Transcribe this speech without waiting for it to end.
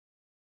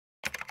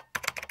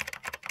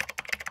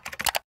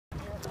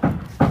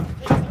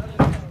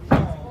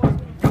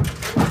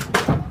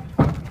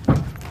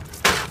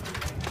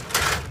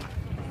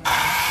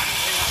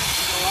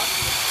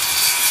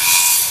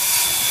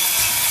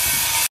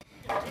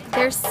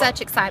There's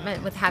such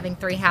excitement with having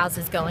 3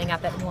 houses going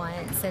up at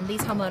once, and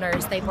these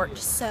homeowners, they've worked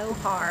so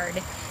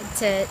hard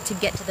to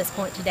get to this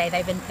point today.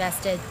 They've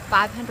invested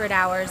 500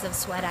 hours of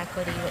sweat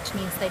equity, which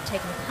means they've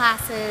taken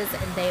classes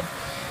and they've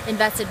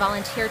invested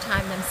volunteer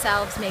time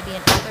themselves, maybe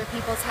in other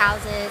people's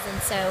houses,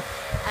 and so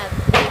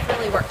they've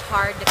really worked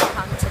hard to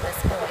come to this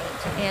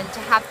point. And to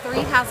have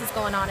 3 houses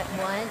going on at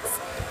once,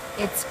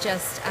 it's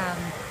just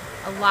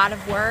a lot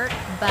of work,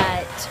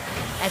 but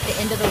at the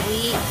end of the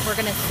week, we're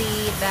going to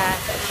see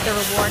the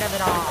reward of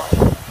it all.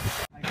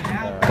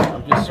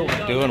 I'm just sort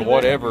of doing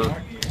whatever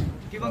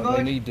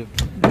we need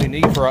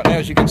for right now.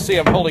 As you can see,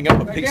 I'm holding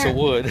up a piece of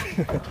wood.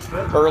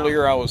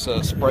 Earlier, I was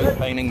spray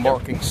painting,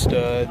 marking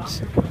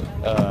studs,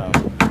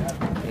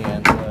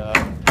 and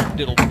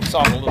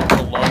saw a little bit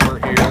of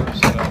lumber here.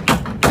 So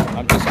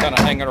I'm just kind of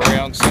hanging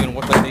around, seeing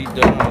what they need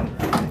done.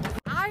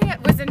 I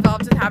was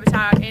involved with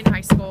Habitat in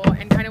high school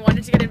and kind of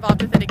wanted to get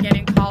involved with it again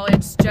in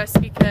college,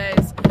 just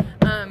because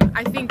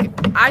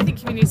I think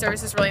community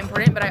service is really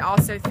important, but I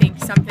also think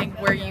something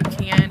where you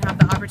can have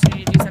the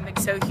opportunity to do something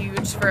so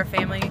huge for a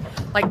family,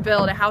 like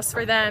build a house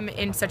for them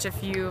in such a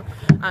few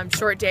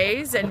short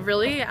days, and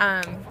really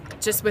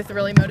just with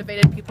really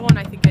motivated people, and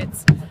I think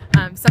it's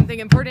something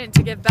important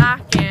to give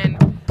back, and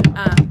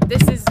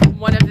this is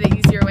one of the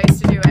easier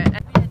ways to do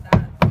it.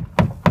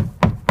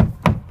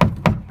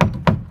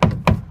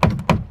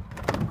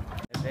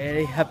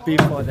 Very happy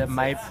for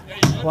my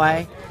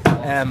wife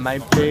and my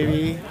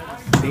baby.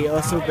 They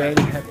also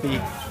very happy.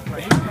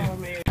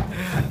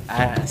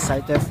 I'm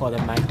excited for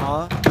my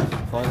hall.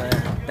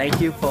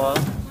 Thank you for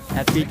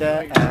happy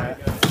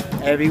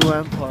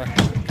everyone for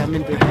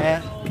coming to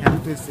here,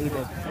 come to see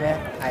the fair.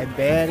 I'm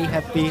very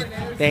happy.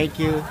 Thank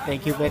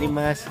you very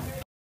much.